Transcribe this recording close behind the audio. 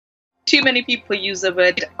too many people use the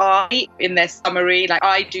word I in their summary, like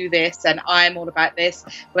I do this and I'm all about this,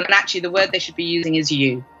 when actually the word they should be using is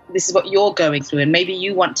you. This is what you're going through, and maybe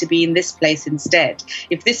you want to be in this place instead.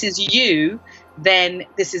 If this is you, then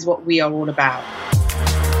this is what we are all about.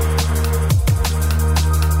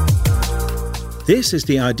 This is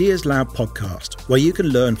the Ideas Lab podcast, where you can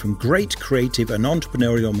learn from great creative and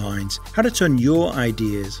entrepreneurial minds how to turn your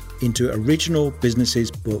ideas into original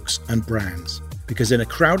businesses, books, and brands. Because in a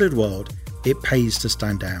crowded world, it pays to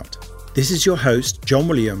stand out. This is your host, John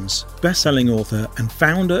Williams, best-selling author and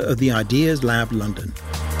founder of the Ideas Lab London.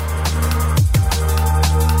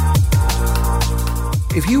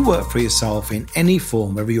 If you work for yourself in any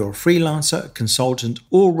form, whether you're a freelancer, consultant,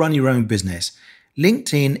 or run your own business,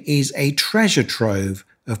 LinkedIn is a treasure trove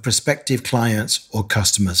of prospective clients or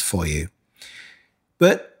customers for you.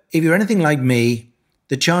 But if you're anything like me,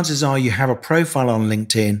 the chances are you have a profile on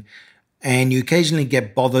LinkedIn and you occasionally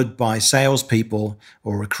get bothered by salespeople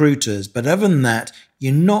or recruiters. But other than that,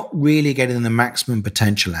 you're not really getting the maximum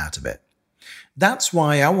potential out of it. That's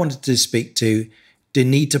why I wanted to speak to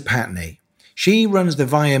Deenita Pattni. She runs the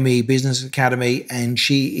VIME Business Academy, and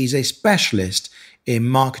she is a specialist in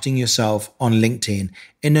marketing yourself on LinkedIn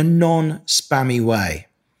in a non-spammy way.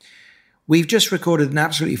 We've just recorded an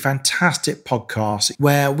absolutely fantastic podcast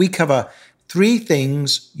where we cover 3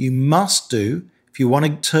 things you must do if you want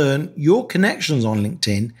to turn your connections on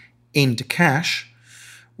LinkedIn into cash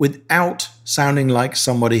without sounding like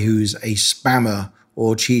somebody who's a spammer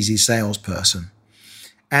or cheesy salesperson.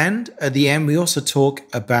 And at the end, we also talk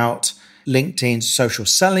about LinkedIn's social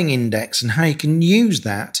selling index and how you can use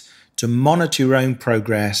that to monitor your own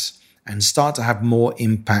progress and start to have more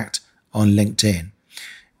impact on LinkedIn.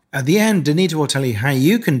 At the end, Deenita will tell you how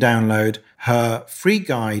you can download her free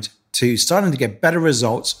guide to starting to get better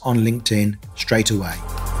results on LinkedIn straight away.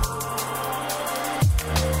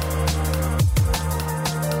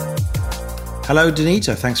 Hello,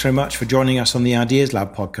 Deenita. Thanks very much for joining us on the Ideas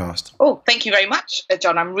Lab podcast. Oh, thank you very much,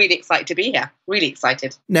 John. I'm really excited to be here. Really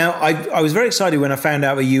excited. Now, I was very excited when I found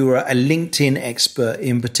out that you were a LinkedIn expert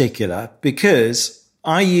in particular, because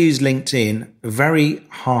I use LinkedIn very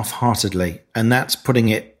half-heartedly, and that's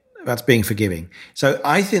being forgiving. So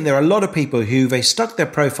I think there are a lot of people who've stuck their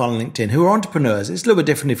profile on LinkedIn who are entrepreneurs. It's a little bit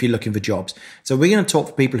different if you're looking for jobs. So we're going to talk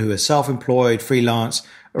to people who are self-employed, freelance,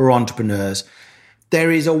 or entrepreneurs.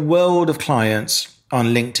 There is a world of clients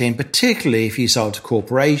on LinkedIn, particularly if you sell to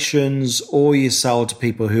corporations or you sell to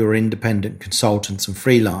people who are independent consultants and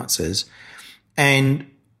freelancers. And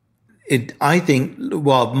I think,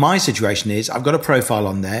 well, my situation is I've got a profile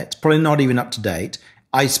on there. It's probably not even up to date.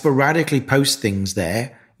 I sporadically post things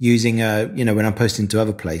there using, when I'm posting to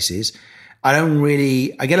other places. I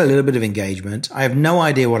get a little bit of engagement. I have no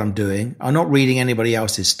idea what I'm doing. I'm not reading anybody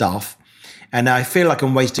else's stuff. And I feel like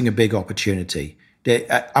I'm wasting a big opportunity.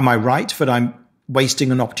 Am I right that I'm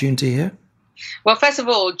wasting an opportunity here? Well, first of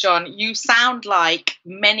all, John, you sound like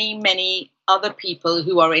many, many other people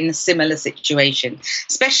who are in a similar situation,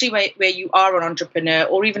 especially where you are an entrepreneur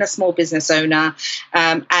or even a small business owner,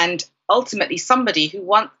 and ultimately somebody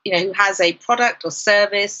who has a product or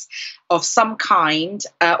service of some kind,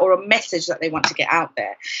 or a message that they want to get out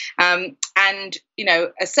there.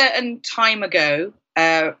 A certain time ago,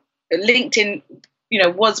 LinkedIn,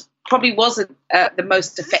 wasn't the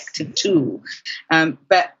most effective tool,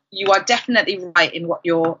 but you are definitely right in what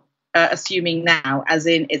you're assuming now, as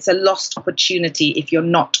in it's a lost opportunity if you're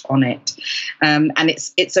not on it, and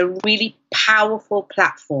it's a really powerful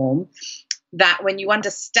platform that, when you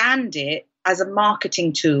understand it as a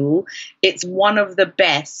marketing tool, it's one of the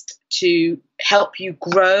best to help you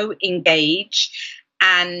grow, engage,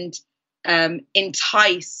 and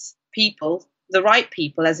entice people, the right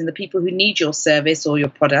people, as in the people who need your service or your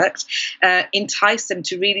product, entice them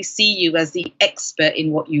to really see you as the expert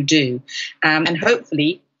in what you do. And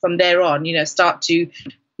hopefully from there on, start to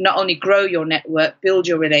not only grow your network, build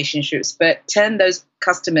your relationships, but turn those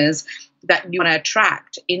customers that you want to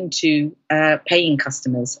attract into paying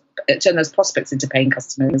customers, turn those prospects into paying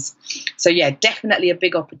customers. So yeah, definitely a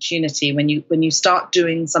big opportunity when you start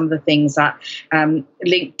doing some of the things that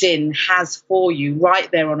LinkedIn has for you right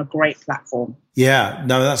there on a great platform. Yeah,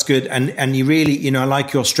 no, that's good. And you really, I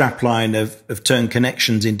like your strapline of turn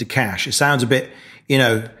connections into cash. It sounds a bit,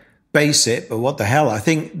 basic, but what the hell? I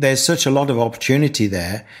think there's such a lot of opportunity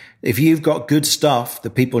there. If you've got good stuff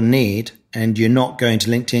that people need and you're not going to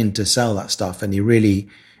LinkedIn to sell that stuff, and you really,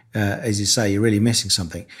 as you say, you're really missing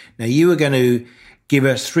something. Now, you were going to give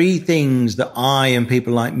us 3 things that I and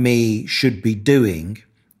people like me should be doing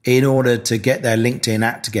in order to get their LinkedIn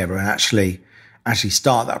act together and actually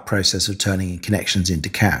start that process of turning connections into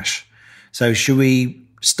cash. So should we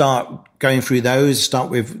start going through those? Start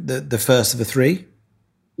with the first of the three?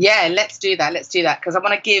 Yeah, let's do that. Because I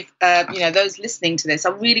want to give, those listening to this, I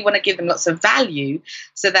really want to give them lots of value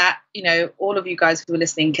so that, all of you guys who are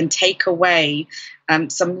listening can take away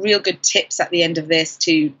some real good tips at the end of this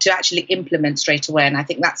to actually implement straight away. And I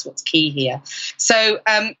think that's what's key here. So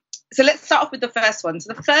let's start off with the first one.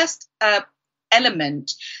 So the first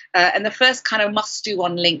element and the first kind of must do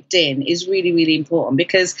on LinkedIn is really, really important,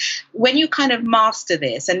 because when you kind of master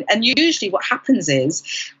this, and usually what happens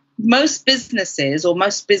is most businesses or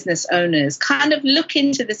most business owners kind of look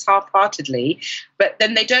into this half-heartedly, but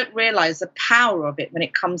then they don't realize the power of it when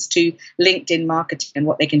it comes to LinkedIn marketing and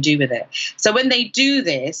what they can do with it. So when they do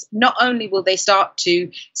this, not only will they start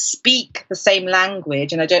to speak the same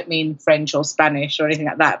language, and I don't mean French or Spanish or anything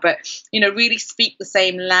like that, but, really speak the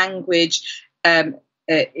same language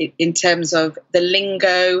in terms of the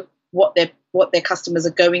lingo, what their customers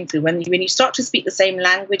are going through. When you start to speak the same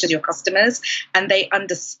language as your customers and they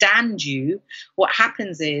understand you, what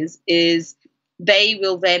happens is they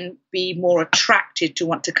will then be more attracted to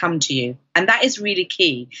want to come to you. And that is really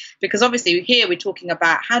key, because obviously here we're talking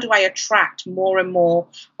about how do I attract more and more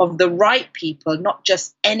of the right people, not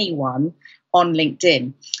just anyone on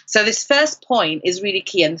LinkedIn. So this first point is really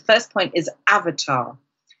key. And the first point is avatar.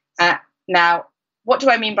 Now, what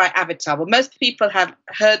do I mean by avatar? Well, most people have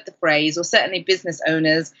heard the phrase, or certainly business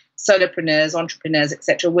owners, solopreneurs, entrepreneurs,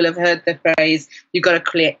 etc., will have heard the phrase, you've got to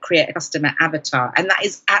create a customer avatar. And that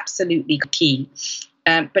is absolutely key.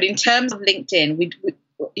 But in terms of LinkedIn,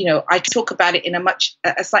 I talk about it in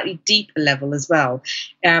a slightly deeper level as well,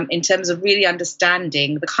 in terms of really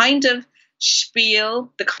understanding the kind of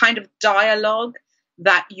spiel, the kind of dialogue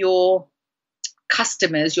that your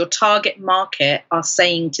customers, your target market, are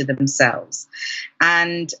saying to themselves,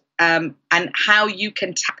 and how you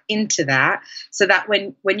can tap into that, so that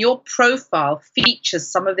when your profile features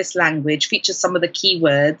some of this language, features some of the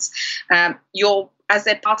keywords, as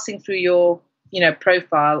they're passing through your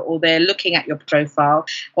profile, or they're looking at your profile,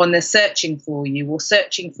 or they're searching for you or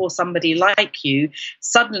searching for somebody like you,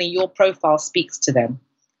 suddenly your profile speaks to them.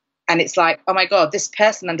 And it's like, oh my God, this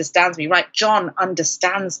person understands me, right? John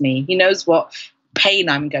understands me. He knows what pain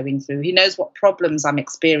I'm going through. He knows what problems I'm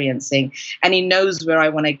experiencing, and he knows where I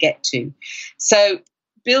want to get to. So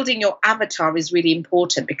building your avatar is really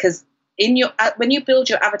important, because when you build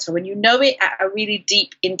your avatar, when you know it at a really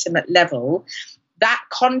deep, intimate level, that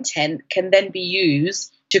content can then be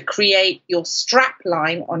used to create your strap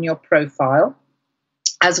line on your profile,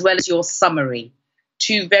 as well as your summary,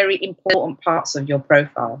 two very important parts of your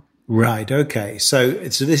profile. Right. Okay. So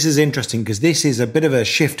this is interesting, because this is a bit of a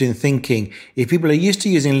shift in thinking. If people are used to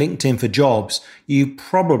using LinkedIn for jobs, you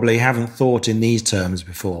probably haven't thought in these terms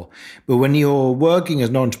before. But when you're working as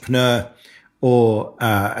an entrepreneur or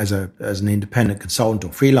as an independent consultant or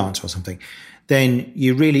freelancer or something, then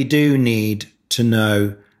you really do need to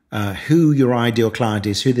know who your ideal client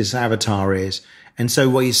is, who this avatar is. And so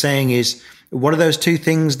what you're saying is, what are those two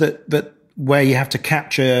things that where you have to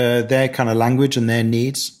capture their kind of language and their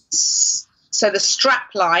needs? So the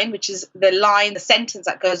strap line, which is the sentence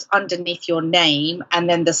that goes underneath your name, and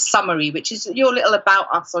then the summary, which is your little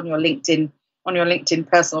about us on your LinkedIn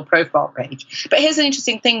personal profile page. But here's an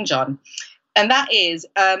interesting thing, John, and that is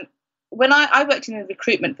when I worked in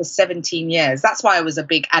recruitment for 17 years. That's why I was a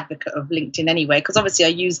big advocate of LinkedIn anyway, because obviously I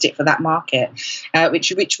used it for that market,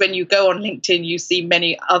 which when you go on LinkedIn, you see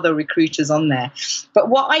many other recruiters on there. But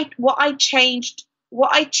what I changed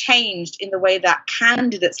in the way that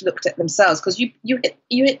candidates looked at themselves, because you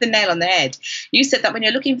hit the nail on the head. You said that when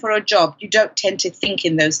you're looking for a job, you don't tend to think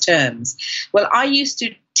in those terms. Well, I used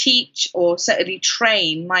to teach, or certainly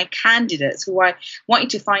train, my candidates who I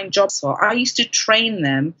wanted to find jobs for. I used to train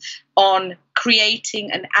them on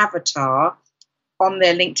creating an avatar on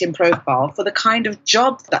their LinkedIn profile for the kind of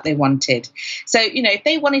job that they wanted. So, if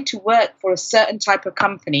they wanted to work for a certain type of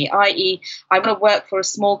company, i.e., I want to work for a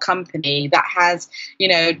small company that has,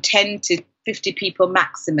 10 to 50 people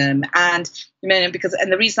maximum, and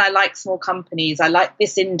the reason I like small companies, I like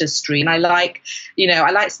this industry, and I like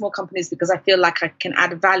small companies because I feel like I can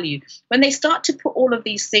add value. When they start to put all of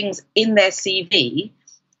these things in their CV,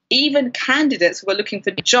 even candidates who are looking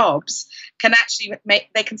for jobs can actually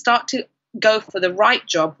can start to go for the right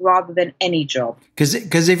job rather than any job. Because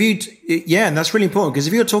and that's really important, because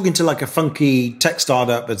if you're talking to like a funky tech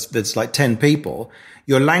startup that's like 10 people,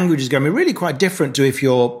 your language is going to be really quite different to if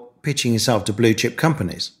you're pitching yourself to blue chip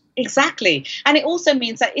companies. Exactly. And it also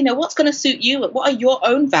means that, what's going to suit you? What are your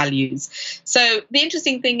own values? So the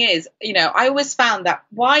interesting thing is, I always found that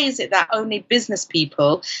why is it that only business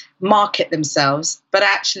people market themselves, but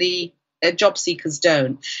actually job seekers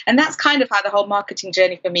don't. And that's kind of how the whole marketing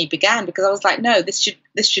journey for me began, because I was like, no, this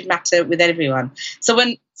should matter with everyone. So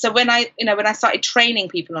when I started training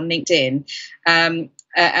people on LinkedIn, and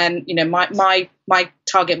my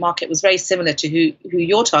target market was very similar to who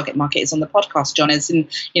your target market is on the podcast, John, as in,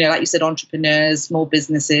 like you said, entrepreneurs, small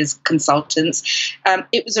businesses, consultants.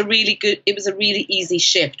 It was a really easy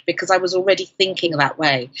shift because I was already thinking that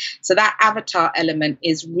way. So that avatar element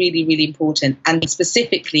is really, really important. And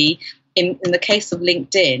specifically in the case of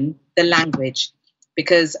LinkedIn, the language,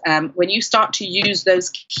 because when you start to use those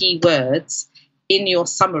keywords in your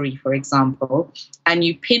summary, for example, and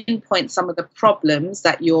you pinpoint some of the problems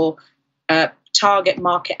that your target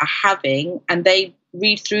market are having, and they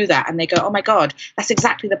read through that and they go, oh my God, that's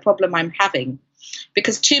exactly the problem I'm having.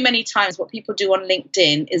 Because too many times what people do on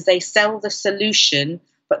LinkedIn is they sell the solution,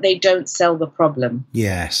 but they don't sell the problem.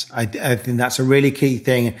 Yes, I think that's a really key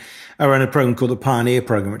thing. I run a program called the Pioneer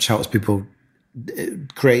Program, which helps people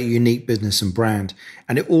create a unique business and brand.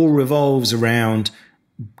 And it all revolves around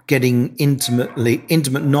getting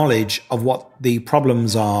intimate knowledge of what the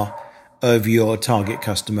problems are of your target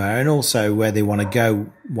customer, and also where they want to go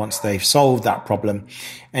once they've solved that problem.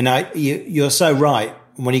 And you're so right.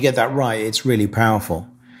 When you get that right, it's really powerful.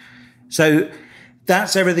 So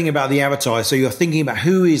that's everything about the avatar. So you're thinking about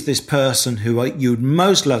who is this person who you'd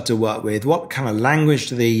most love to work with? What kind of language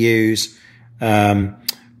do they use? What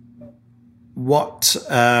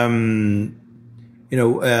are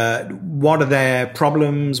their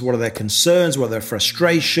problems? What are their concerns? What are their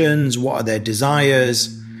frustrations? What are their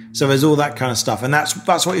desires? So there's all that kind of stuff. And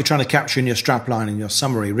that's what you're trying to capture in your strapline and your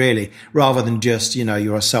summary, really, rather than just,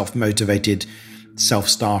 you're a self-motivated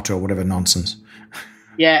self-starter or whatever nonsense.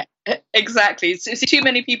 Yeah, exactly. So too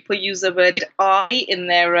many people use the word I in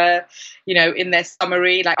their, in their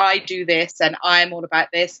summary, like I do this and I'm all about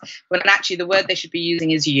this, when actually the word they should be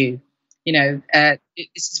using is you. This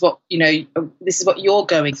is what you're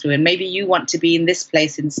going through, and maybe you want to be in this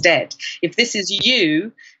place instead. If this is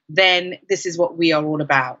you, then this is what we are all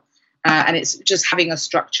about, and it's just having a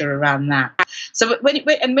structure around that. So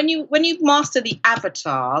when you master the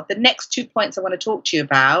avatar, the next 2 points I want to talk to you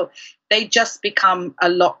about, they just become a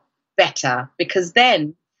lot better, because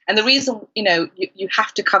then. And the reason, you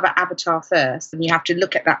have to cover avatar first, and you have to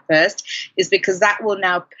look at that first, is because that will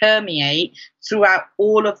now permeate throughout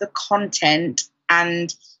all of the content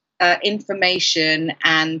and information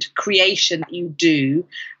and creation that you do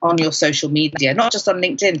on your social media, not just on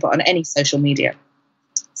LinkedIn, but on any social media.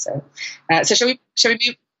 So shall we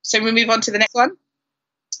move on to the next one?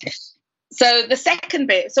 So the second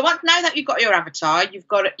bit, now that you've got your avatar, you've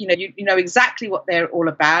got, you know exactly what they're all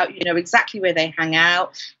about. You know exactly where they hang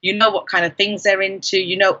out. You know what kind of things they're into.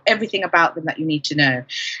 You know everything about them that you need to know.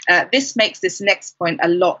 This makes this next point a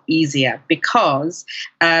lot easier, because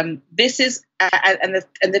this is,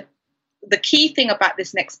 the key thing about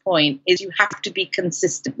this next point is you have to be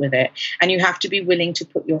consistent with it, and you have to be willing to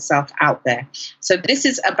put yourself out there. So this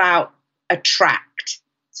is about attract.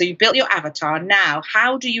 So you built your avatar. Now,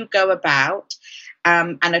 how do you go about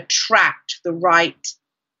and attract the right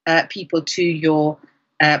people to your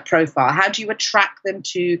profile? How do you attract them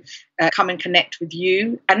to come and connect with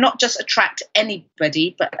you, and not just attract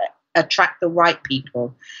anybody, but attract the right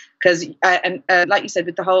people? Because, like you said,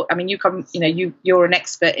 with the whole, you're an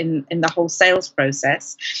expert in the whole sales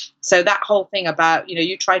process. So that whole thing about,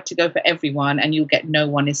 you try to go for everyone and you'll get no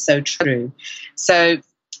one is so true. So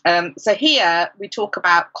here we talk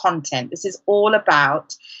about content. This is all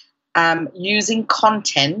about using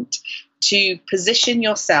content to position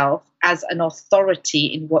yourself as an authority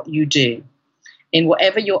in what you do, in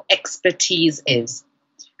whatever your expertise is.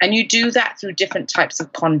 And you do that through different types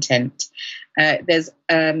of content. There's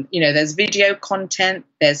video content,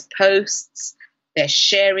 there's posts, there's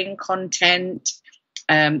sharing content,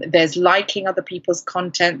 there's liking other people's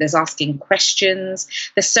content, there's asking questions.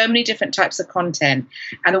 There's so many different types of content.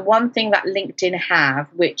 And the one thing that LinkedIn have,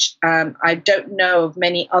 which I don't know of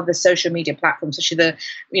many other social media platforms, especially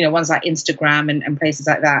the ones like Instagram and places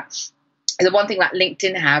like that, the one thing that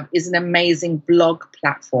LinkedIn have is an amazing blog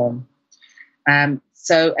platform. And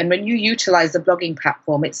when you utilize the blogging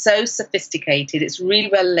platform, it's so sophisticated, it's really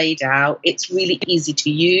well laid out, it's really easy to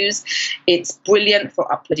use, it's brilliant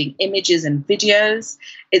for uploading images and videos,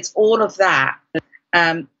 it's all of that.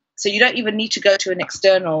 So you don't even need to go to an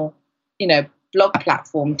external, blog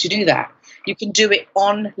platform to do that. You can do it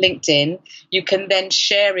on LinkedIn. You can then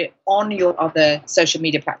share it on your other social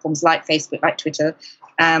media platforms like Facebook, like Twitter,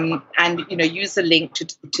 and use the link to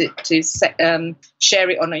share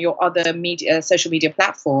it on your other social media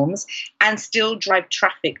platforms, and still drive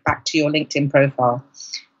traffic back to your LinkedIn profile.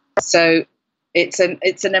 So It's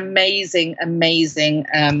an amazing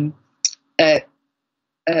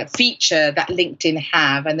uh, feature that LinkedIn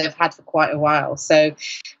have, and they've had for quite a while. So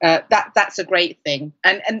that's a great thing.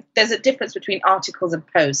 And there's a difference between articles and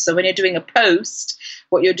posts. So when you're doing a post,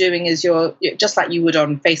 what you're doing is you're just like you would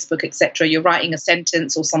on Facebook, etc. You're writing a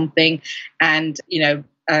sentence or something, and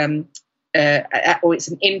or it's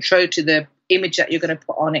an intro to the image that you're going to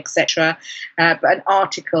put on, etc. But an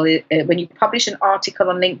article, when you publish an article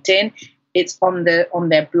on LinkedIn, it's on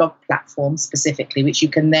their blog platform specifically, which you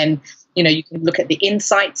can then, you can look at the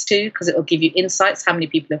insights too, because it will give you insights, how many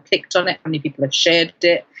people have clicked on it, how many people have shared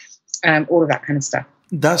it, all of that kind of stuff.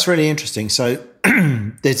 That's really interesting. So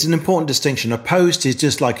there's an important distinction. A post is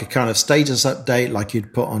just like a kind of status update like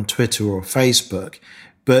you'd put on Twitter or Facebook,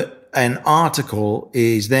 but an article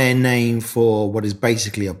is their name for what is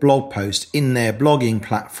basically a blog post in their blogging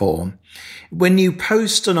platform. When you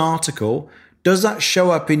post an article, does that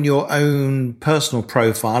show up in your own personal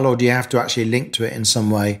profile, or do you have to actually link to it in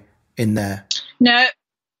some way in there? No.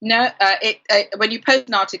 When you post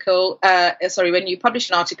an article, when you publish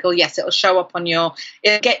an article, yes, it'll show up on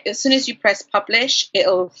as soon as you press publish,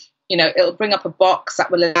 it'll bring up a box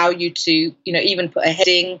that will allow you to, even put a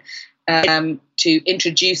heading, to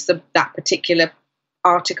introduce that particular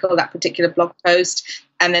article, that particular blog post,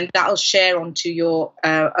 and then that'll share onto your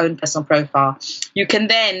own personal profile. You can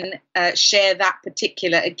then share that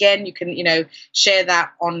particular, again, you can, share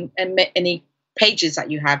that on any pages that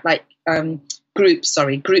you have, like groups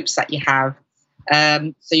that you have.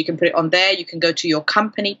 So you can put it on there. You can go to your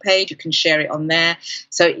company page. You can share it on there.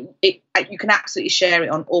 So you can absolutely share it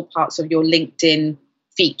on all parts of your LinkedIn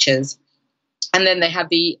features. And then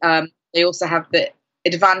they also have the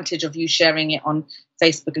advantage of you sharing it on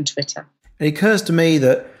Facebook and Twitter. It occurs to me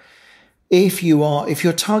that if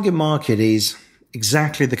your target market is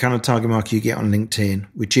exactly the kind of target market you get on LinkedIn,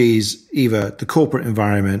 which is either the corporate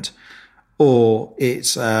environment or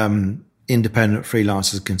it's independent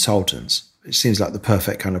freelancers, consultants, it seems like the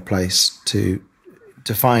perfect kind of place to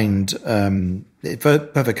find the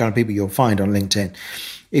perfect kind of people you'll find on LinkedIn.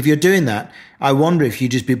 If you're doing that, I wonder if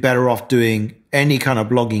you'd just be better off doing any kind of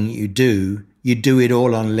blogging you do it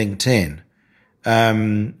all on LinkedIn.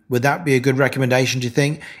 Would that be a good recommendation, do you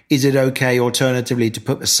think? Is it okay, alternatively, to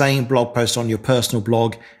put the same blog post on your personal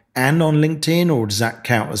blog and on LinkedIn, or does that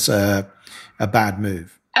count as a bad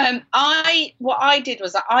move? What I did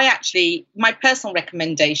was my personal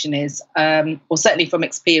recommendation is, or certainly from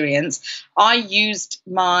experience, I used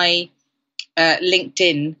my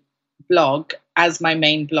LinkedIn blog as my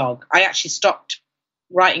main blog. I actually stopped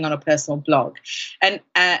writing on a personal blog, and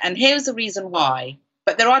here's the reason why.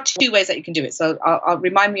 But there are two ways that you can do it. So I'll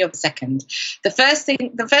remind me of a second. The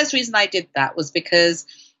first reason I did that was because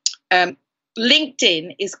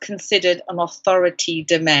LinkedIn is considered an authority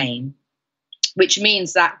domain, which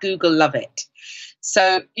means that Google love it.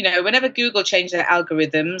 So, whenever Google change their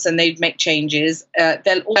algorithms and they make changes,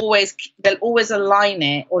 they'll always align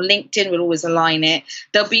it, or LinkedIn will always align it.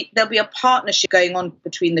 There'll be a partnership going on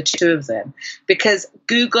between the two of them, because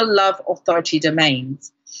Google love authority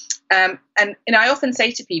domains. And I often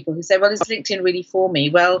say to people who say, well, is LinkedIn really for me?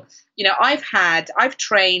 Well, I've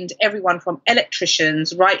trained everyone from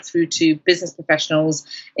electricians right through to business professionals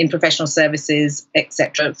in professional services,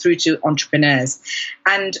 etc., through to entrepreneurs.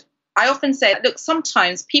 And I often say, look,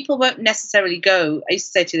 sometimes people won't necessarily go. I used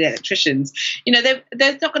to say to the electricians,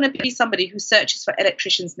 there's not going to be somebody who searches for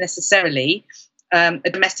electricians necessarily, a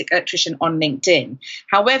domestic electrician on LinkedIn.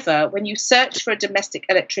 However, when you search for a domestic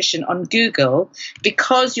electrician on Google,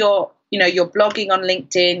 because you're blogging on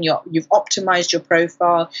LinkedIn, you've optimized your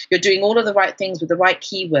profile, you're doing all of the right things with the right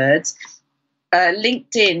keywords, your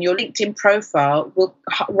LinkedIn profile will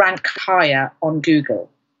rank higher on Google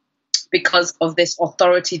because of this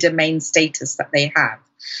authority domain status that they have.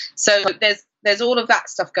 So there's all of that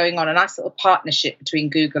stuff going on, a nice little partnership between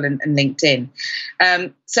Google and LinkedIn.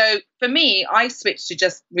 So for me, I switched to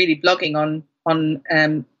just really blogging on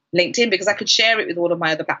LinkedIn because I could share it with all of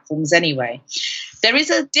my other platforms anyway. There is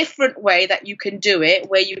a different way that you can do it,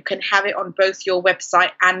 where you can have it on both your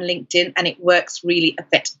website and LinkedIn, and it works really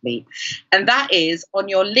effectively. And that is, on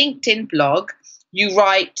your LinkedIn blog, you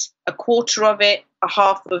write a quarter of it, a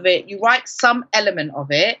half of it, you write some element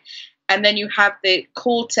of it, and then you have the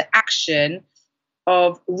call to action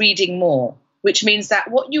of reading more, which means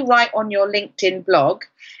that what you write on your LinkedIn blog,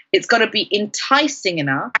 it's got to be enticing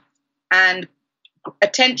enough and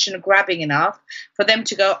attention grabbing enough for them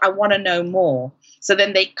to go, I want to know more. So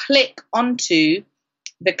then they click onto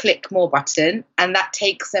the click more button, and that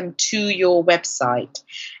takes them to your website.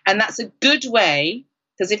 And that's a good way,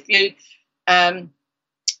 because if you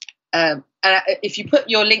if you put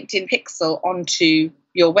your LinkedIn pixel onto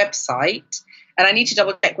your website, and I need to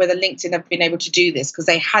double check whether LinkedIn have been able to do this because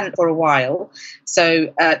they hadn't for a while.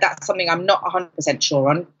 So that's something I'm not 100% sure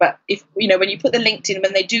on. But if when you put the LinkedIn,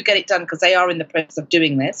 when they do get it done, because they are in the process of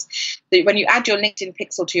doing this, when you add your LinkedIn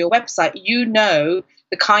pixel to your website, you know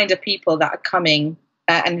the kind of people that are coming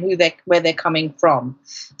and where they're coming from.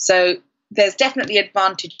 So there's definitely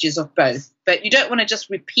advantages of both, but you don't want to just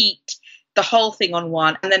repeat the whole thing on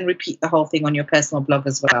one and then repeat the whole thing on your personal blog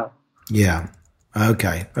as well. Yeah.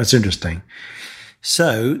 Okay. That's interesting.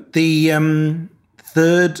 So the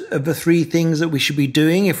third of the three things that we should be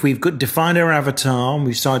doing, if we've defined our avatar and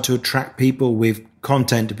we've started to attract people with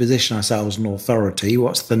content to position ourselves in authority,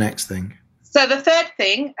 what's the next thing? So the third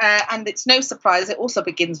thing, and it's no surprise, it also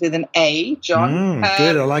begins with an A, John.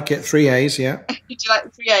 Good. I like it. 3 A's. Yeah. Do you like the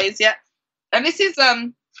 3 A's? Yeah. And this is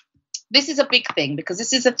a big thing because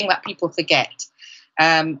this is a thing that people forget.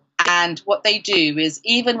 And what they do is,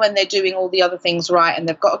 even when they're doing all the other things right and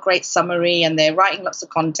they've got a great summary and they're writing lots of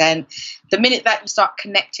content, the minute that you start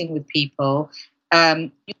connecting with people,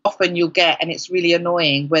 often you'll get, and it's really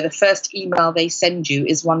annoying, where the first email they send you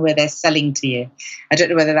is one where they're selling to you. I don't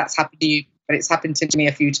know whether that's happened to you, but it's happened to me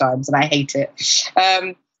a few times and I hate it.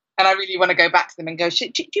 And I really want to go back to them and go, do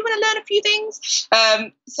you want to learn a few things?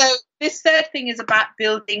 So this third thing is about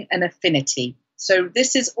building an affinity. So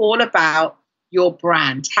this is all about your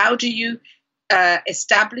brand. How do you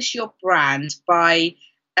establish your brand? By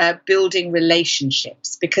building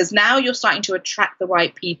relationships, because now you're starting to attract the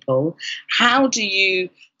right people. How do you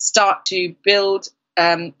start to build,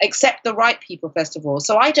 accept the right people, first of all?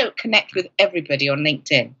 So I don't connect with everybody on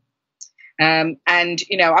LinkedIn. And,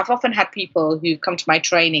 I've often had people who come to my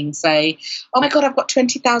training say, oh my God, I've got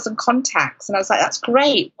 20,000 contacts. And I was like, that's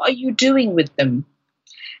great. What are you doing with them?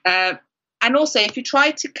 And also, if you try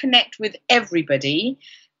to connect with everybody,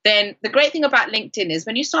 then the great thing about LinkedIn is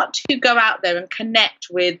when you start to go out there and connect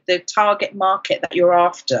with the target market that you're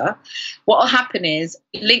after, what will happen is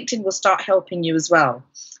LinkedIn will start helping you as well.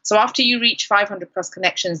 So after you reach 500 plus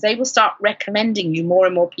connections, they will start recommending you more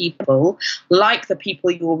and more people like the people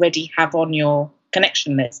you already have on your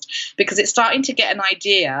connection list, because it's starting to get an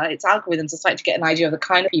idea, its algorithms are starting to get an idea of the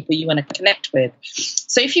kind of people you want to connect with.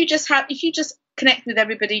 So if you just connect with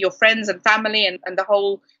everybody, your friends and family and the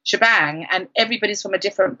whole shebang, and everybody's from a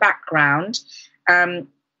different background,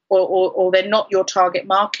 or they're not your target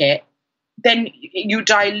market, then you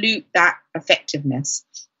dilute that effectiveness.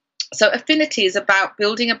 So affinity is about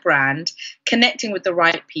building a brand, connecting with the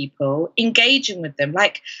right people, engaging with them.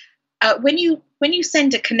 Like when you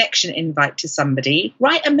send a connection invite to somebody,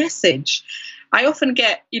 write a message. I often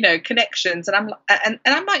get, connections, and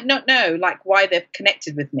I might not know like why they've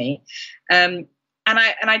connected with me, and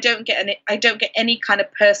I don't get any kind of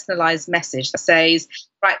personalized message that says,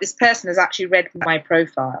 right, this person has actually read my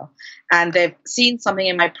profile and they've seen something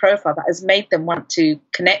in my profile that has made them want to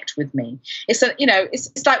connect with me. It's like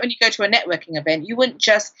when you go to a networking event, you wouldn't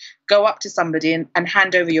just go up to somebody and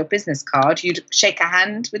hand over your business card. You'd shake a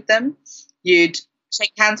hand with them. You'd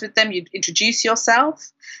shake hands with them. You'd introduce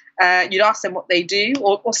yourself. You'd ask them what they do,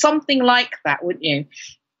 or something like that, wouldn't you?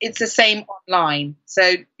 It's the same online.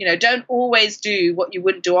 So, don't always do what you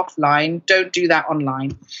wouldn't do offline. Don't do that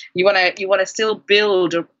online. You want to still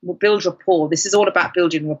build rapport. This is all about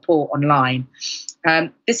building rapport online.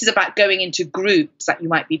 This is about going into groups that you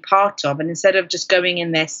might be part of, and instead of just going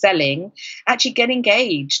in there selling, actually get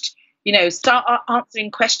engaged. Start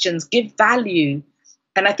answering questions, give value.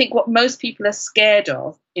 And I think what most people are scared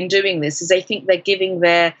of in doing this is they think they're giving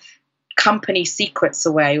their company secrets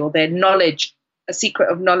away, or their knowledge, a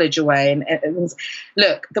secret of knowledge away. And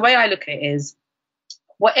look, the way I look at it is,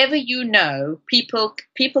 whatever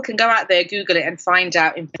people can go out there, Google it, and find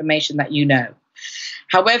out information that you know.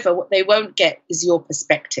 However, what they won't get is your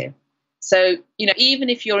perspective. So, even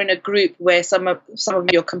if you're in a group where some of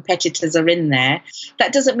your competitors are in there,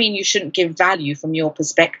 that doesn't mean you shouldn't give value from your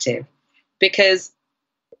perspective, because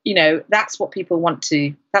that's what people want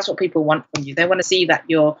from you. They want to see that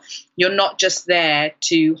you're not just there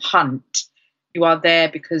to hunt. You are there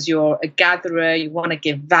because you're a gatherer. You want to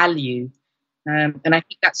give value, and I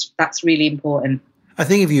think that's really important. I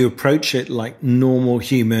think if you approach it like normal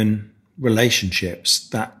human relationships,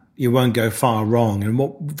 that you won't go far wrong.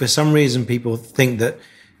 And for some reason people think that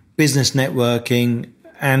business networking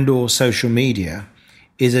and or social media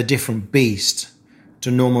is a different beast to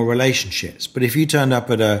normal relationships. But if you turned up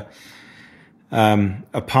at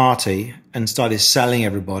a party and started selling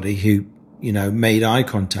everybody who made eye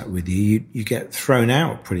contact with you get thrown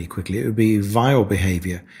out pretty quickly. It would be vile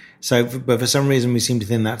behavior. But for some reason we seem to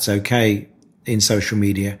think that's okay in social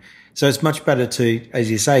media. So it's much better to, as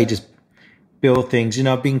you say, just build things.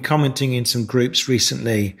 I've been commenting in some groups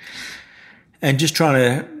recently and just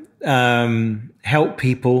trying to help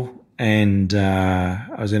people. And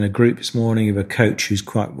I was in a group this morning of a coach who's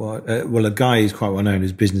quite a guy who's quite well known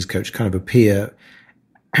as business coach, kind of a peer.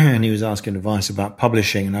 And he was asking advice about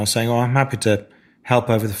publishing. And I was saying, I'm happy to help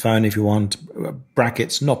over the phone if you want.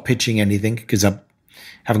 Brackets, not pitching anything because I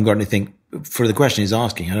haven't got anything for the question he's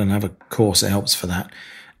asking. I don't have a course that helps for that.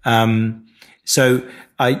 So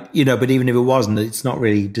but even if it wasn't, it's not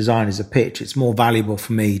really designed as a pitch. It's more valuable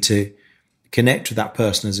for me to connect with that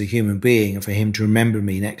person as a human being and for him to remember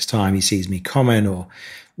me next time he sees me comment or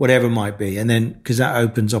whatever it might be. And then, because that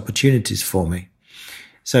opens opportunities for me.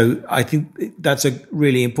 So I think that's a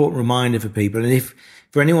really important reminder for people. And if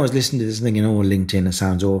for anyone who's listening to this thinking, LinkedIn, it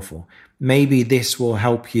sounds awful, maybe this will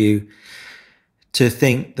help you to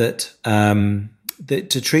think that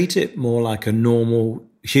to treat it more like a normal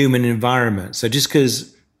human environment. So just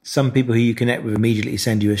because some people who you connect with immediately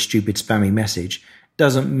send you a stupid spammy message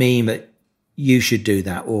doesn't mean that you should do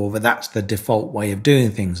that or that that's the default way of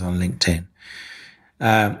doing things on LinkedIn.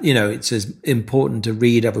 It's as important to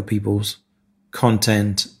read other people's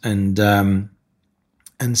content and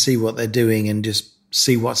see what they're doing and just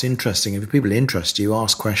see what's interesting. If people interest you,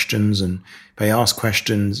 ask questions, and if they ask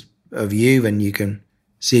questions of you, then you can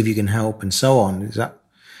see if you can help and so on. Is that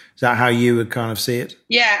how you would kind of see it?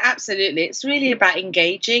 Yeah, absolutely. It's really about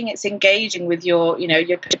engaging. It's engaging with your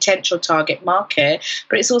potential target market,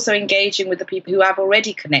 but it's also engaging with the people who have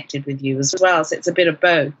already connected with you as well. So it's a bit of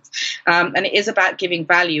both. And it is about giving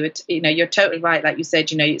value. You're totally right. Like you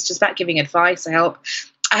said, it's just about giving advice, help.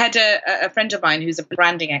 I had a friend of mine who's a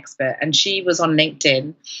branding expert, and she was on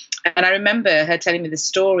LinkedIn. And I remember her telling me the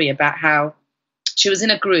story about how she was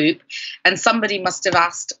in a group and somebody must have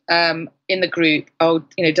asked in the group,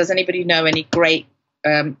 does anybody know any great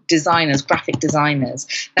designers, graphic designers?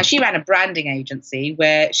 Now, she ran a branding agency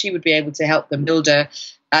where she would be able to help them build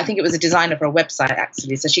I think it was a designer for a website,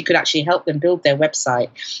 actually. So she could actually help them build their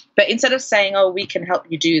website. But instead of saying, we can help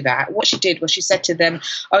you do that, what she did was she said to them,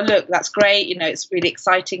 look, that's great. It's really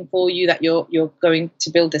exciting for you that you're going to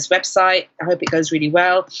build this website. I hope it goes really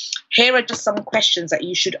well. Here are just some questions that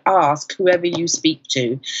you should ask whoever you speak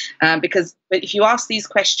to. Because if you ask these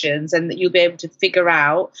questions, and you'll be able to figure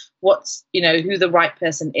out who the right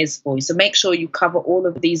person is for you. So make sure you cover all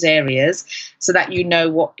of these areas so that you know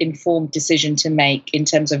what informed decision to make in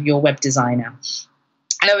terms of your web designer.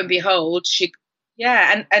 Lo and behold,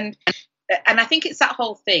 and I think it's that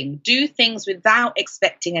whole thing. Do things without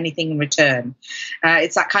expecting anything in return.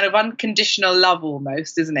 It's that kind of unconditional love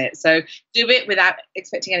almost, isn't it? So do it without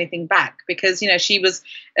expecting anything back, because, she was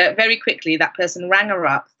very quickly, that person rang her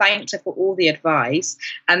up, thanked her for all the advice,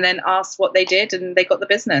 and then asked what they did, and they got the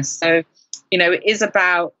business. So, it is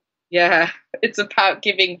about, it's about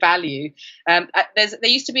giving value. There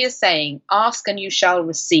used to be a saying, ask and you shall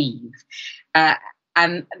receive.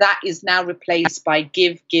 And that is now replaced by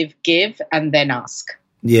give, and then ask.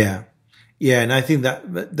 Yeah. Yeah. And I think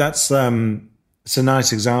that's it's a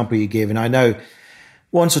nice example you give. And I know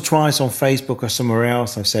once or twice on Facebook or somewhere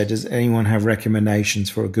else, I've said, does anyone have recommendations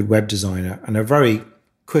for a good web designer? And I very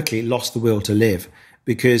quickly lost the will to live,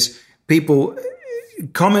 because people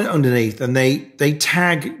comment underneath and they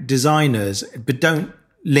tag designers, but don't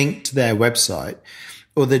link to their website.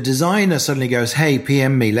 Or the designer suddenly goes, hey,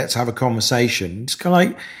 PM me, let's have a conversation. It's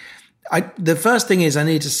kind of like, the first thing is I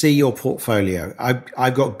need to see your portfolio.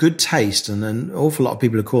 I've got good taste, and an awful lot of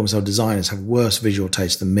people who call themselves designers have worse visual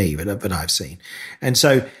taste than me that I've seen. And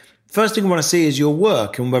so first thing I want to see is your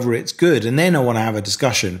work and whether it's good. And then I want to have a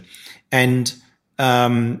discussion. So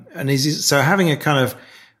having a kind of,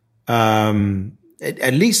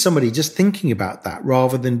 at least somebody just thinking about that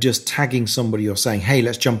rather than just tagging somebody or saying, hey,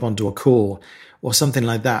 let's jump onto a call or something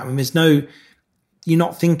like that. I mean, you're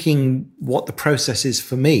not thinking what the process is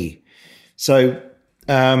for me. So,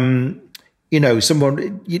 if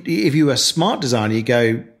you're a smart designer, you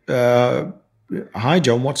go, hi,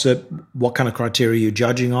 John, what kind of criteria are you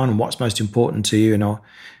judging on and what's most important to you? And I'll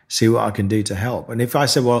see what I can do to help. And if I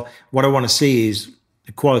say, well, what I want to see is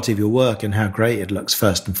the quality of your work and how great it looks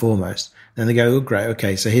first and foremost, then they go, oh, great.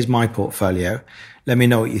 Okay. So here's my portfolio. Let me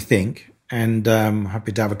know what you think. And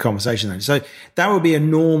happy to have a conversation then. So that would be a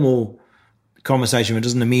normal conversation that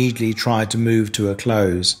doesn't immediately try to move to a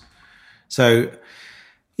close. So,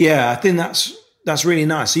 I think that's really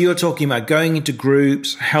nice. So you're talking about going into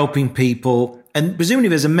groups, helping people, and presumably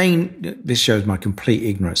there's this shows my complete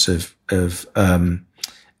ignorance of if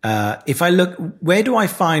I look, where do I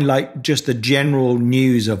find like just the general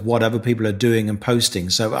news of what other people are doing and posting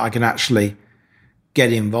so I can actually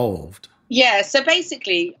get involved? Yeah, so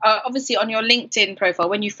basically, obviously on your LinkedIn profile,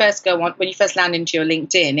 when you first land into your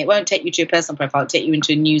LinkedIn, it won't take you to your personal profile, it'll take you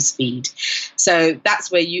into a news feed. So that's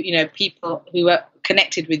where people who are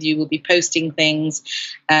connected with you will be posting things.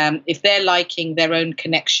 If they're liking their own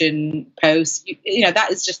connection posts, that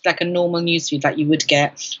is just like a normal news feed like you would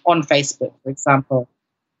get on Facebook, for example.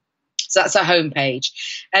 So that's a homepage.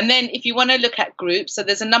 And then if you want to look at groups, so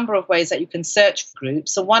there's a number of ways that you can search for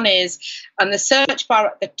groups. So one is on the search bar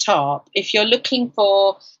at the top, if you're looking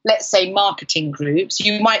for, let's say, marketing groups,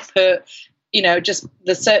 you might put, just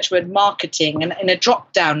the search word marketing, and in a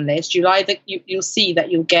drop down list, you'll see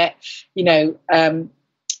that you'll get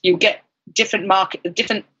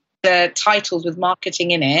different titles with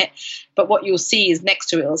marketing in it, but what you'll see is next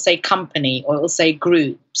to it, it'll say company or it'll say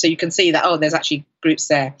group. So you can see that, there's actually groups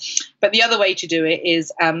there. But the other way to do it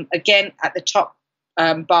is, again, at the top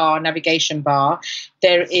navigation bar,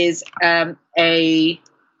 there is I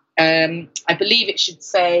believe it should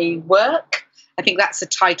say work. I think that's the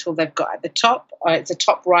title they've got at the top. It's a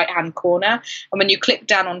top right-hand corner. And when you click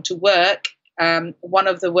down onto work, one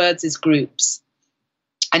of the words is groups.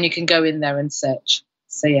 And you can go in there and search.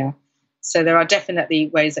 So, yeah. So there are definitely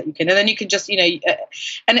ways that you can. And then you can just,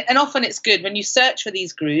 and often it's good when you search for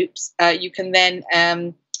these groups, you can then,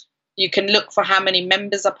 you can look for how many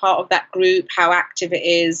members are part of that group, how active it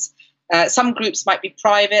is. Some groups might be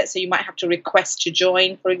private, so you might have to request to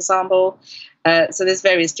join, for example. So there's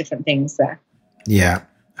various different things there. Yeah,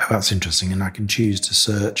 that's interesting. And I can choose to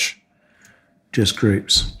search just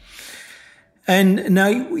groups. And now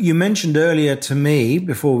you mentioned earlier to me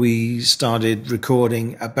before we started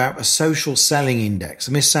recording about a social selling index.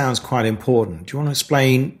 And this sounds quite important. Do you want to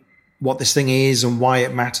explain what this thing is and why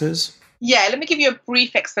it matters? Yeah, let me give you a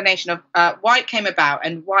brief explanation of why it came about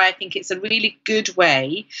and why I think it's a really good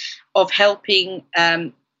way of helping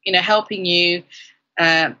you,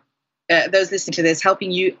 those listening to this,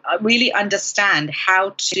 helping you really understand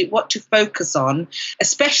what to focus on,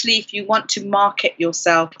 especially if you want to market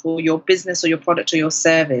yourself or your business or your product or your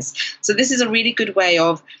service. So this is a really good way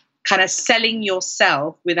of kind of selling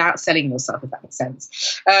yourself without selling yourself, if that makes sense.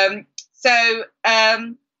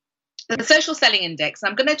 The social selling index,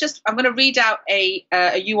 I'm going to read out a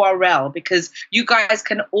URL because you guys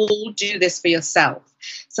can all do this for yourself.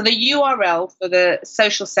 So the URL for the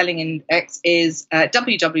social selling index is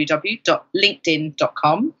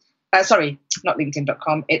www.linkedin.com. Sorry, not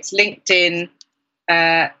linkedin.com. It's LinkedIn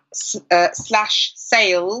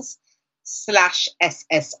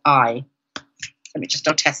 /sales/SSI. Let me just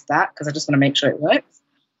test that because I just want to make sure it works.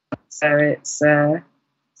 So it's...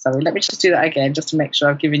 Sorry, let me just do that again just to make sure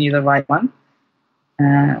I've given you the right one.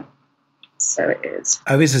 So it is.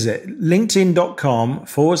 Oh, this is it.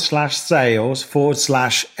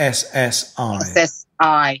 LinkedIn.com/sales/SSI.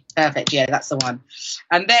 SSI. Perfect. Yeah, that's the one.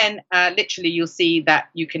 And then literally you'll see that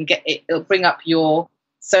you can get it. It'll bring up your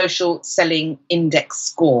social selling index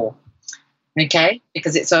score. Okay,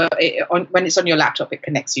 because when it's on your laptop, it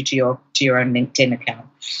connects you to your own LinkedIn account.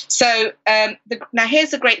 So now here's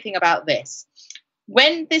the great thing about this.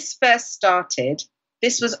 When this first started,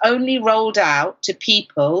 this was only rolled out to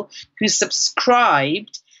people who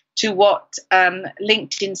subscribed to what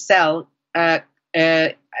LinkedIn sell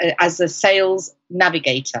as a sales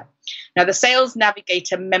navigator. Now, the sales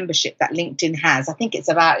navigator membership that LinkedIn has, I think it's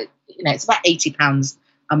about £80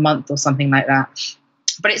 a month or something like that.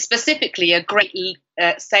 But it's specifically a great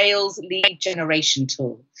sales lead generation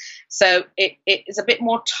tool. So it is a bit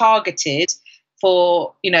more targeted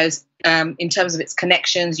for, in terms of its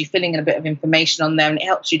connections. You're filling in a bit of information on there, and it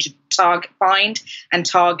helps you to find and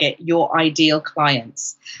target your ideal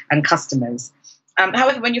clients and customers.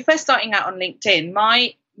 However, when you're first starting out on LinkedIn,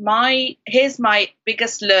 here's my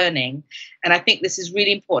biggest learning, and I think this is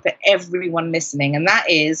really important for everyone listening, and that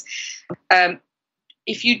is,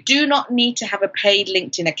 if you do not need to have a paid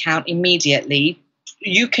LinkedIn account immediately,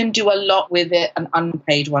 you can do a lot with it, an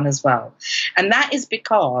unpaid one as well. And that is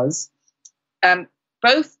because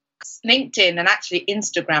both LinkedIn and actually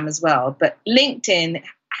Instagram as well, but LinkedIn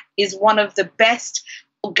is one of the best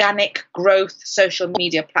organic growth social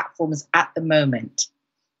media platforms at the moment.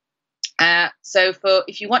 So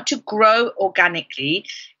if you want to grow organically,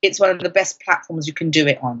 it's one of the best platforms you can do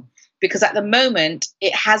it on, because at the moment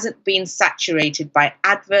it hasn't been saturated by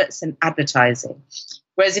adverts and advertising.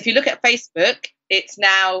 Whereas if you look at Facebook, it's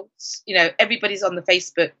now, everybody's on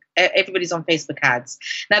Facebook ads.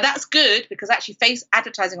 Now that's good, because actually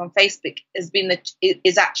advertising on Facebook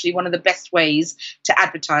is actually one of the best ways to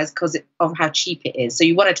advertise because of how cheap it is. So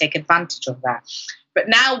you want to take advantage of that. But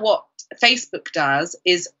now what Facebook does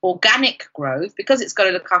is organic growth, because it's got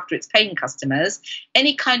to look after its paying customers.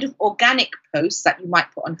 Any kind of organic posts that you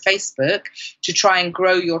might put on Facebook to try and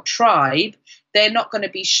grow your tribe, they're not going to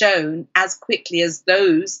be shown as quickly as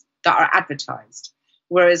those that are advertised.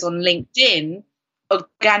 Whereas on LinkedIn,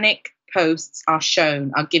 organic posts are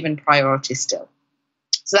given priority still.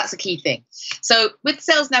 So that's a key thing. So with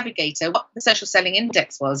Sales Navigator, what the Social Selling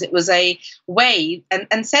Index was, it was a way,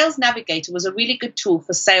 and Sales Navigator was a really good tool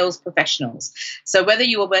for sales professionals. So whether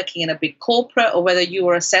you were working in a big corporate or whether you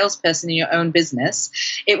were a salesperson in your own business,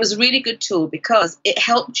 it was a really good tool because it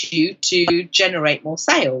helped you to generate more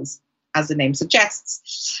sales, as the name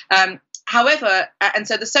suggests. However, and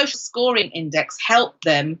so the Social Scoring Index helped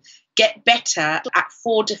them get better at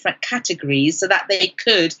 4 different categories so that they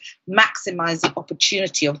could maximize the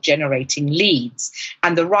opportunity of generating leads,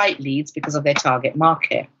 and the right leads because of their target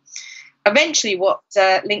market. Eventually, what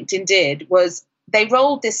LinkedIn did was they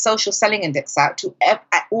rolled this social selling index out to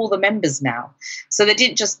all the members now. So they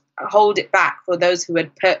didn't just hold it back for those who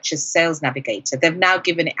had purchased Sales Navigator. They've now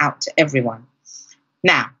given it out to everyone.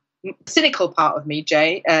 Now, the cynical part of me,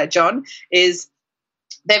 John, is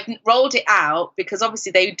they've rolled it out because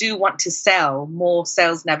obviously they do want to sell more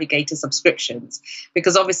Sales Navigator subscriptions,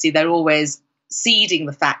 because obviously they're always seeding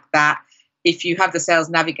the fact that if you have the Sales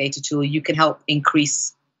Navigator tool, you can help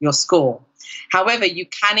increase your score. However, you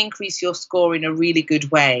can increase your score in a really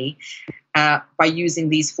good way by using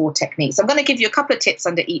these 4 techniques. I'm going to give you a couple of tips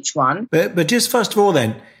under each one. But just first of all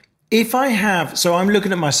then, if I have, so I'm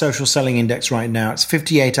looking at my social selling index right now, it's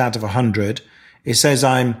 58 out of 100. It says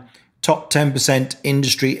I'm top 10%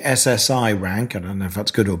 industry SSI rank. I don't know if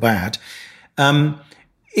that's good or bad.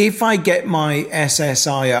 If I get my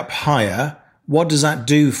SSI up higher, what does that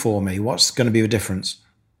do for me? What's going to be the difference?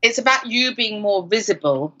 It's about you being more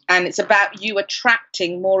visible, and it's about you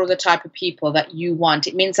attracting more of the type of people that you want.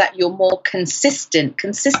 It means that you're more consistent.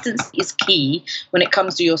 Consistency is key when it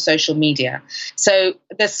comes to your social media. So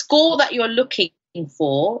the score that you're looking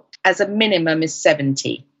for as a minimum is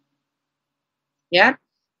 70. Yeah.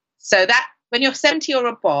 So that when you're 70 or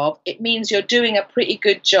above, it means you're doing a pretty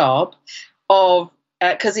good job of,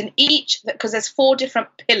 because there's 4 different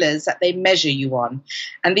pillars that they measure you on.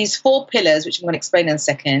 And these 4 pillars, which I'm going to explain in a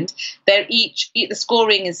second, the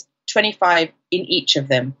scoring is 25 in each of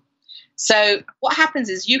them. So what happens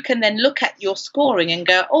is you can then look at your scoring and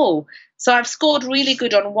go, oh, so I've scored really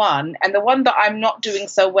good on one, and the one that I'm not doing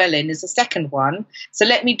so well in is the second one. So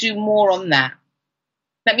let me do more on that.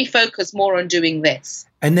 Let me focus more on doing this.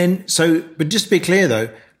 And then, but just to be clear though,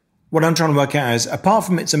 what I'm trying to work out is, apart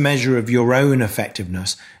from it's a measure of your own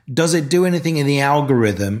effectiveness, does it do anything in the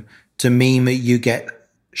algorithm to mean that you get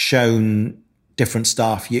shown different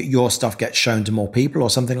stuff? Your stuff gets shown to more people or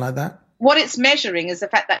something like that? What it's measuring is the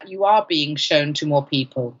fact that you are being shown to more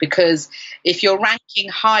people, because if you're ranking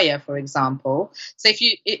higher, for example, so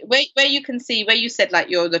where you can see where you said like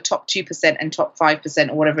you're the top 2% and top 5%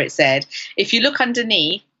 or whatever it said, if you look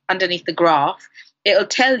underneath the graph, it'll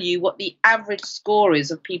tell you what the average score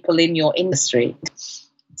is of people in your industry.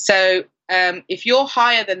 So if you're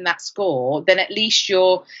higher than that score, then at least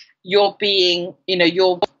you're being,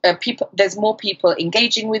 people, there's more people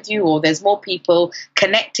engaging with you, or there's more people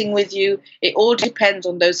connecting with you. It all depends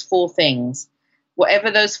on those 4 things.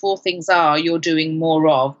 Whatever those 4 things are, you're doing more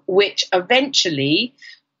of, which eventually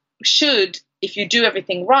should, if you do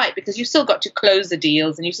everything right, because you've still got to close the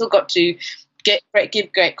deals and you've still got to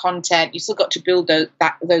give great content, you've still got to build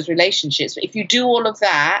those relationships. But if you do all of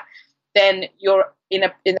that, then you're in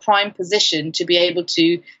a prime position to be able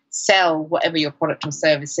to sell whatever your product or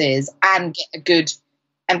service is and get a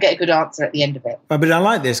good answer at the end of it. But I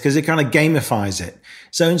like this because it kind of gamifies it.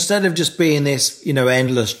 So instead of just being this,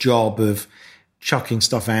 endless job of chucking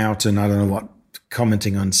stuff out and I don't know what,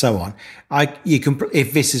 commenting on so on, you can,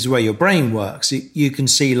 if this is where your brain works, you can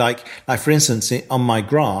see like for instance, on my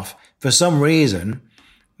graph, for some reason,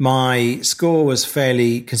 my score was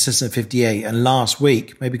fairly consistent at 58. And last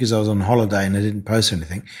week, maybe because I was on holiday and I didn't post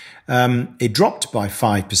anything, it dropped by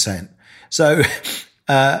 5%. So,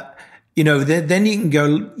 then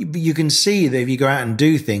you can see that if you go out and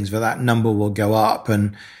do things, that number will go up.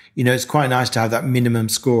 And, it's quite nice to have that minimum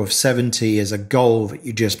score of 70 as a goal that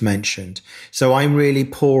you just mentioned. So I'm really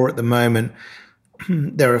poor at the moment.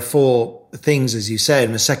 There are 4 things, as you said,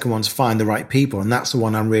 and the second one's find the right people. And that's the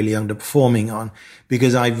one I'm really underperforming on,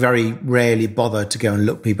 because I very rarely bother to go and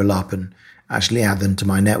look people up and actually add them to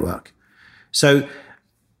my network. So,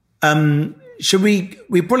 we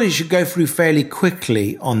probably should go through fairly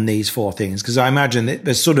quickly on these 4 things, because I imagine that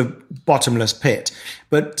there's sort of bottomless pit.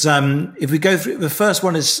 But, if we go through, the first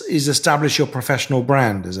one is establish your professional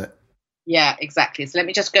brand, is it? Yeah, exactly. So let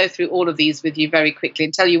me just go through all of these with you very quickly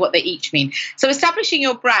and tell you what they each mean. So establishing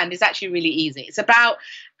your brand is actually really easy. It's about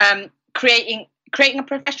creating a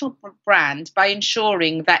professional brand by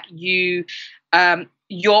ensuring that your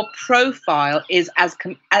profile is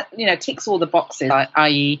ticks all the boxes,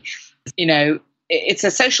 i.e., it's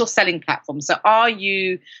a social selling platform. So are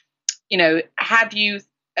you, have you?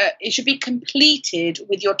 It should be completed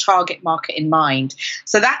with your target market in mind.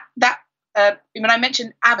 So that when I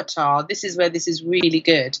mentioned avatar, this is where this is really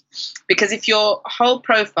good, because if your whole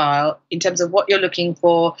profile, in terms of what you're looking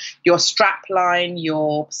for, your strap line,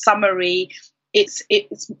 your summary, it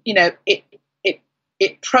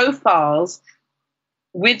profiles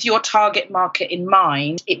with your target market in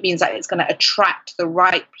mind, it means that it's going to attract the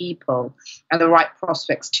right people and the right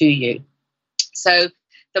prospects to you. So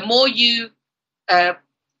the more you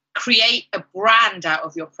create a brand out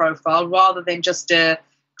of your profile rather than just a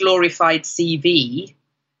glorified CV,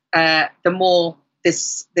 the more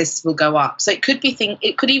this will go up. So it could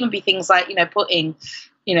even be things like putting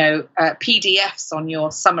PDFs on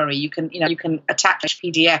your summary. You can attach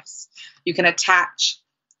PDFs. You can attach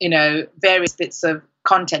various bits of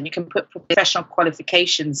content. You can put professional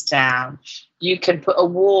qualifications down. You can put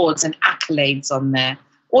awards and accolades on there.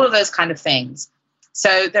 All of those kind of things.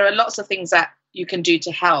 So there are lots of things that you can do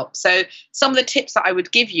to help. So some of the tips that I would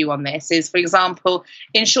give you on this is, for example,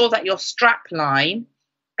 ensure that your strap line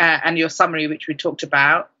and your summary, which we talked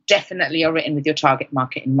about, definitely are written with your target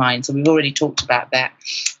market in mind. So we've already talked about that.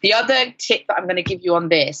 The other tip that I'm going to give you on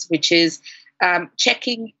this, which is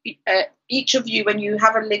checking each of you, when you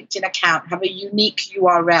have a LinkedIn account, have a unique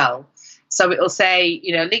URL. So it will say,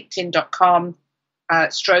 linkedin.com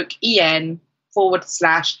 /en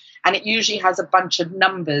 / and it usually has a bunch of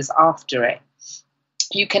numbers after it.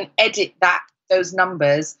 You can edit those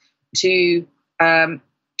numbers to my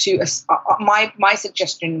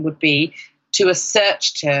suggestion would be to a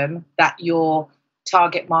search term that your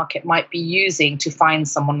target market might be using to find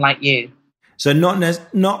someone like you. So not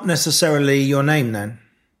necessarily your name then?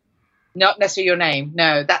 Not necessarily your name.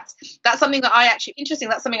 No, that's something that interesting.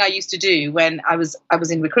 That's something I used to do when I was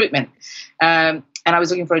in recruitment, and I was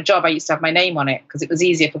looking for a job. I used to have my name on it because it was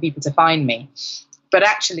easier for people to find me. But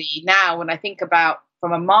actually now, when I think about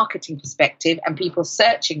from a marketing perspective and people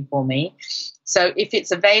searching for me, so if it's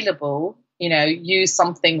available, use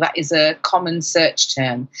something that is a common search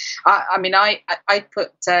term. I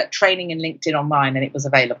put training in LinkedIn on mine, and it was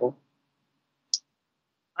available.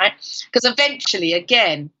 Right? Because eventually,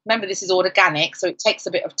 again, remember this is all organic, so it takes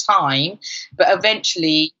a bit of time, but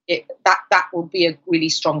eventually that will be a really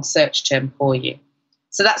strong search term for you.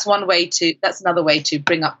 So that's another way to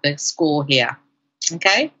bring up the score here.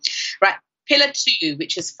 Okay, right. Pillar 2,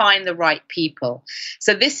 which is find the right people.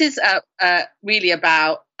 So this is really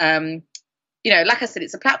about like I said,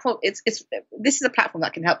 it's a platform. This is a platform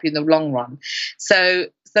that can help you in the long run. So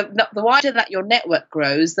the wider that your network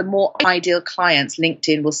grows, the more ideal clients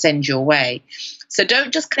LinkedIn will send your way. So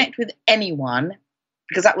don't just connect with anyone,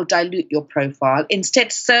 because that will dilute your profile.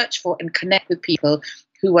 Instead, search for and connect with people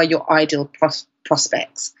who are your ideal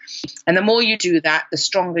prospects. And the more you do that, the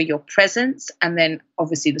stronger your presence, and then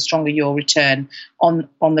obviously the stronger your return on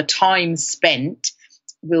the time spent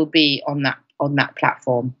will be on that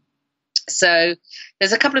platform. So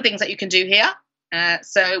there's a couple of things that you can do here.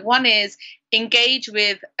 So one is engage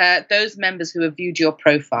with those members who have viewed your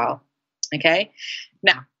profile. Okay.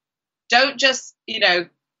 Now, don't just,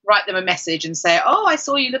 write them a message and say, oh, I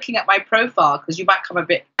saw you looking at my profile, because you might come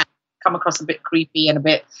across a bit creepy and a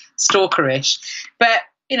bit stalkerish. But,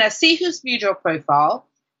 see who's viewed your profile,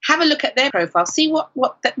 have a look at their profile, see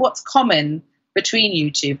what's common between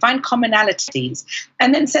you two, find commonalities,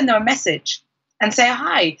 and then send them a message and say,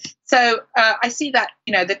 hi. So I see that,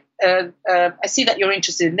 I see that you're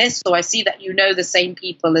interested in this, or I see that you know the same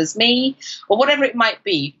people as me, or whatever it might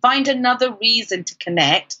be. Find another reason to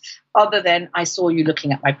connect other than I saw you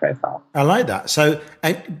looking at my profile. I like that. So,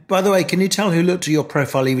 by the way, can you tell who looked at your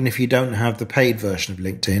profile even if you don't have the paid version of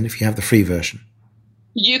LinkedIn, if you have the free version?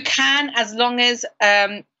 You can, as long as,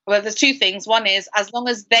 there's two things. One is, as long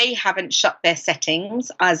as they haven't shut their settings,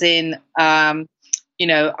 as in, I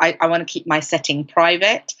want to keep my setting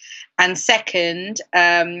private. And second,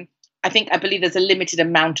 I believe there's a limited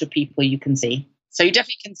amount of people you can see. So you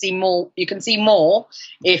definitely can see more. You can see more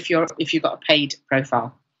if you've got a paid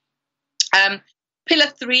profile. Pillar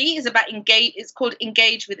 3 is about engage. It's called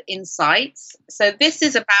engage with insights. So this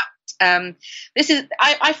is about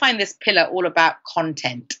I find this pillar all about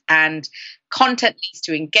content, and content leads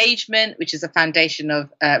to engagement, which is a foundation of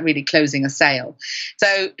really closing a sale.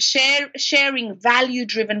 So sharing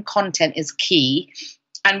value-driven content is key.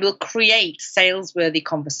 and will create sales-worthy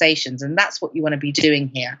conversations. And that's what you want to be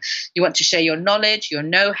doing here. You want to share your knowledge, your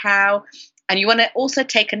know-how, and you want to also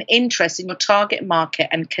take an interest in your target market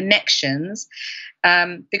and connections,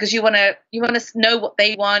 because you want to know what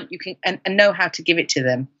they want. You can and know how to give it to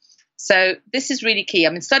them. So this is really key. I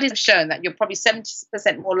mean, studies have shown that you're probably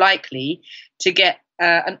 70% more likely to get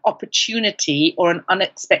an opportunity or an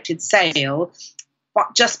unexpected sale,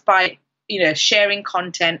 but just by sharing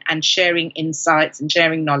content and sharing insights and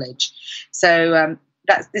sharing knowledge. So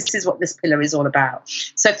this is what this pillar is all about.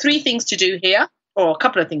 So 3 things to do here, or a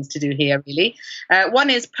couple of things to do here, really. One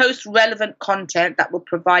is post relevant content that will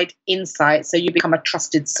provide insight, so you become a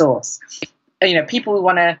trusted source. People will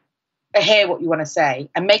want to hear what you want to say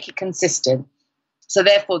and make it consistent. So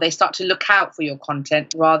therefore, they start to look out for your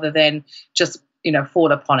content rather than just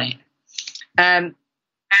fall upon it.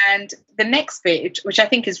 And the next bit, which I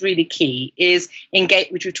think is really key, is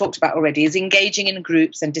engage, which we talked about already, is engaging in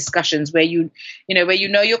groups and discussions where you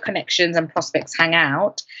know your connections and prospects hang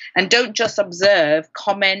out, and don't just observe,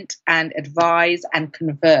 comment and advise and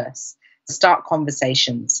converse. Start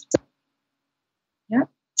conversations. Yeah.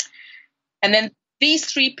 And then these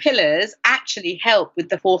 3 pillars actually help with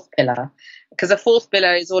the 4th pillar, because the 4th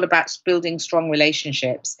pillar is all about building strong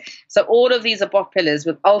relationships. So all of these above pillars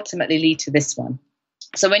will ultimately lead to this one.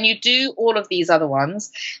 So when you do all of these other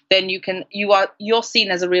ones, then you're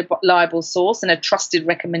seen as a reliable source and a trusted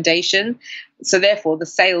recommendation. So therefore, the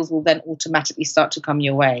sales will then automatically start to come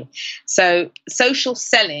your way. So social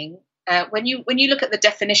selling, when you look at the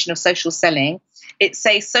definition of social selling, it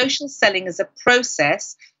says social selling is a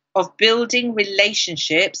process of building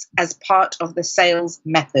relationships as part of the sales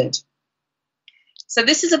method. So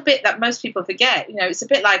this is a bit that most people forget. It's a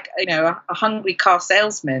bit like, a hungry car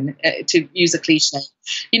salesman, to use a cliche.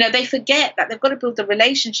 They forget that they've got to build the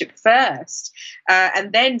relationship first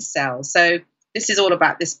and then sell. So this is all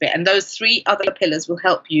about this bit. And those 3 other pillars will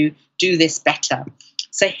help you do this better.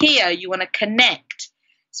 So here you want to connect,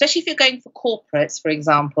 especially if you're going for corporates, for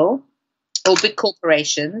example, or big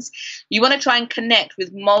corporations. You want to try and connect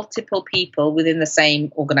with multiple people within the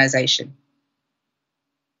same organization.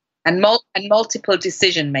 And multiple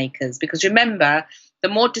decision makers, because remember, the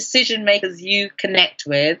more decision makers you connect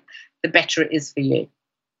with, the better it is for you.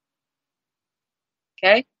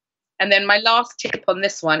 Okay? And then my last tip on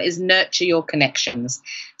this one is nurture your connections.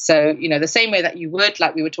 So, the same way that you would,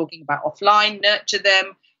 like we were talking about offline, nurture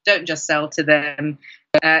them. Don't just sell to them.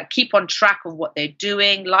 Keep on track of what they're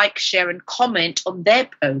doing, like, share and comment on their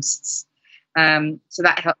posts. So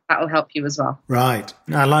that will help you as well. Right.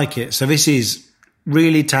 I like it. So this is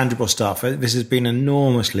really tangible stuff. This has been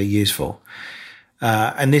enormously useful.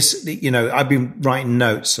 And this, I've been writing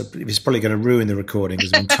notes, so it's probably going to ruin the recording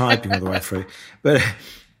because I've been typing all the way through. But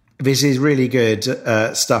this is really good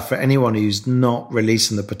stuff for anyone who's not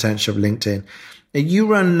releasing the potential of LinkedIn. You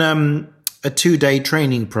run a 2-day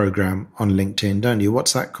training program on LinkedIn, don't you?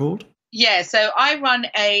 What's that called? Yeah, so I run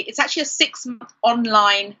it's actually a 6-month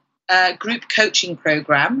online group coaching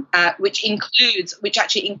program, which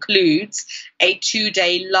actually includes a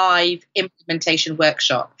 2-day live implementation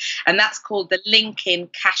workshop, and that's called the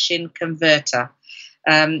LinkedIn Cash-in Converter.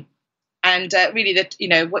 And really,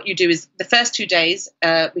 what you do is the first 2 days,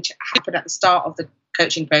 which happen at the start of the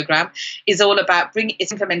coaching program, is all about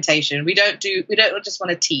its implementation. We don't just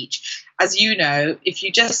want to teach, as you know. If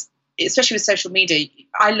you just, especially with social media,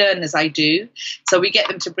 I learn as I do. So we get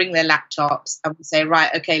them to bring their laptops and we say,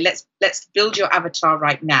 right, okay, let's build your avatar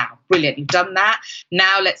right now. Brilliant, you've done that.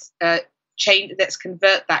 Now let's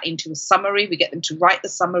convert that into a summary. We get them to write the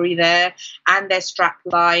summary there and their strap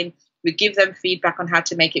line. We give them feedback on how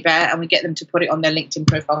to make it better, and we get them to put it on their LinkedIn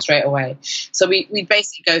profile straight away. So we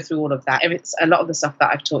basically go through all of that. It's a lot of the stuff that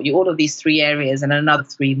I've taught you, all of these 3 areas and another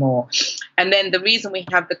 3 more. And then the reason we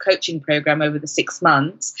have the coaching program over the 6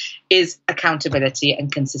 months is accountability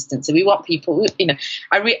and consistency. We want people,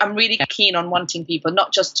 I'm really keen on wanting people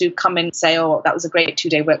not just to come and say, oh, that was a great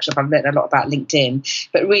 2-day workshop, I've learned a lot about LinkedIn,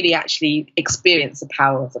 but really actually experience the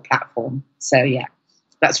power of the platform. So yeah,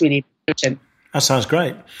 that's really important. That sounds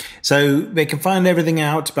great. So they can find everything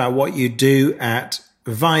out about what you do at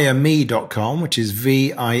viami.com, which is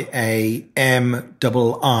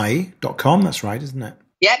viamii.com. That's right, isn't it?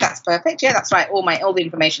 Yeah, that's perfect. Yeah, that's right. All the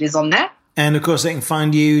information is on there. And of course, they can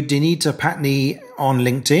find you, Deenita Pattni, on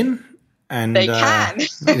LinkedIn. And they can.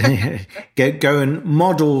 go and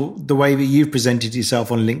model the way that you've presented yourself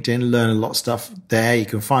on LinkedIn, learn a lot of stuff there. You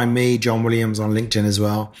can find me, John Williams, on LinkedIn as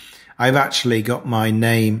well. I've actually got my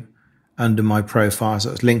name under my profile.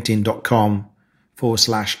 So it's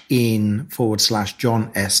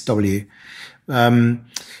linkedin.com/in/John SW.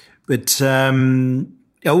 But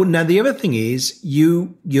Oh, now the other thing is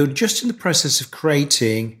you're just in the process of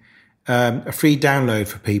creating a free download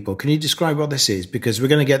for people. Can you describe what this is? Because we're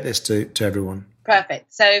going to get this to everyone.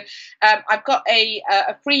 Perfect. So I've got a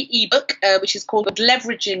free ebook, which is called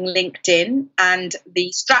Leveraging LinkedIn. And the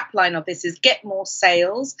strapline of this is Get More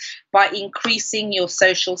Sales by Increasing Your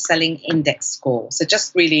Social Selling Index Score. So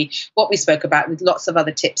just really what we spoke about with lots of other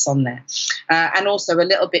tips on there. And also a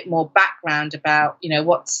little bit more background about,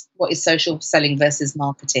 what is social selling versus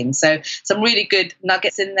marketing. So some really good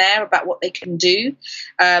nuggets in there about what they can do.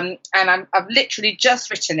 And I've literally just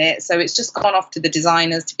written it. So it's just gone off to the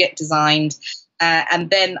designers to get designed. And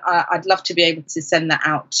then I'd love to be able to send that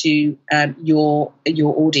out to your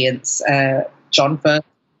audience, John, for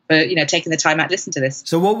taking the time out to listen to this.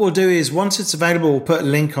 So what we'll do is once it's available, we'll put a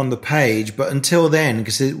link on the page. But until then,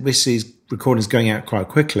 because this recording is going out quite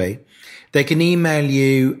quickly, they can email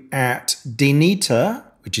you at Deenita,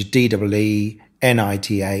 which is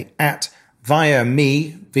DEENITA, at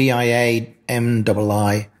viamii.com.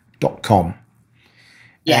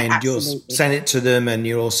 Yeah, and absolutely. You'll send it to them, and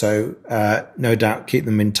you'll also, no doubt, keep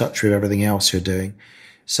them in touch with everything else you're doing.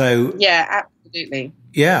 So yeah, absolutely.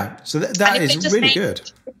 Yeah, so that is really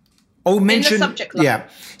good. Oh, mention the subject line. Yeah.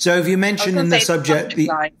 So if you mention in the subject,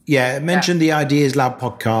 mention the Ideas Lab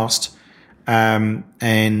podcast, and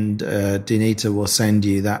Deenita will send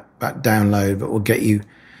you that download that will get you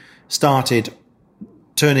started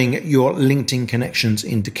turning your LinkedIn connections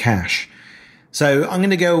into cash. So I'm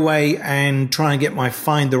going to go away and try and get my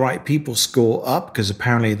Find the Right People score up, because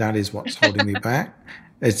apparently that is what's holding me back.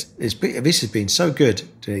 This has been so good,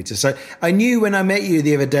 Deenita. So I knew when I met you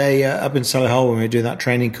the other day up in Solihull when we were doing that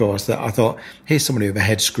training course that I thought, here's somebody with a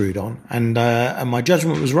head screwed on, and my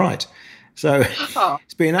judgment was right. So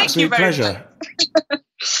it's been an absolute pleasure.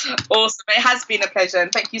 Awesome. It has been a pleasure,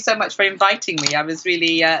 and thank you so much for inviting me. I was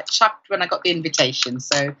really chuffed when I got the invitation.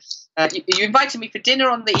 So you invited me for dinner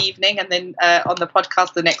on the evening, and then on the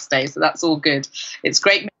podcast the next day. So that's all good. It's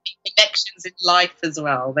great making connections in life as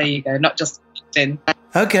well. There you go. Not just LinkedIn.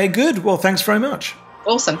 Okay, good. Well, thanks very much.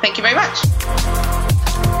 Awesome. Thank you very much.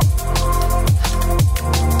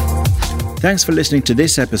 Thanks for listening to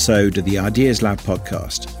this episode of the Ideas Lab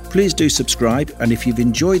podcast. Please do subscribe, and if you've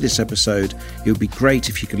enjoyed this episode, it would be great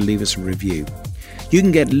if you could leave us a review. You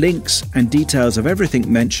can get links and details of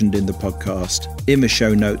everything mentioned in the podcast in the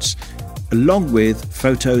show notes, along with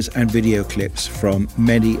photos and video clips from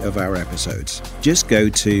many of our episodes. Just go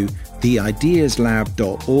to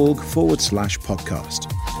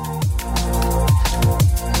theideaslab.org/podcast.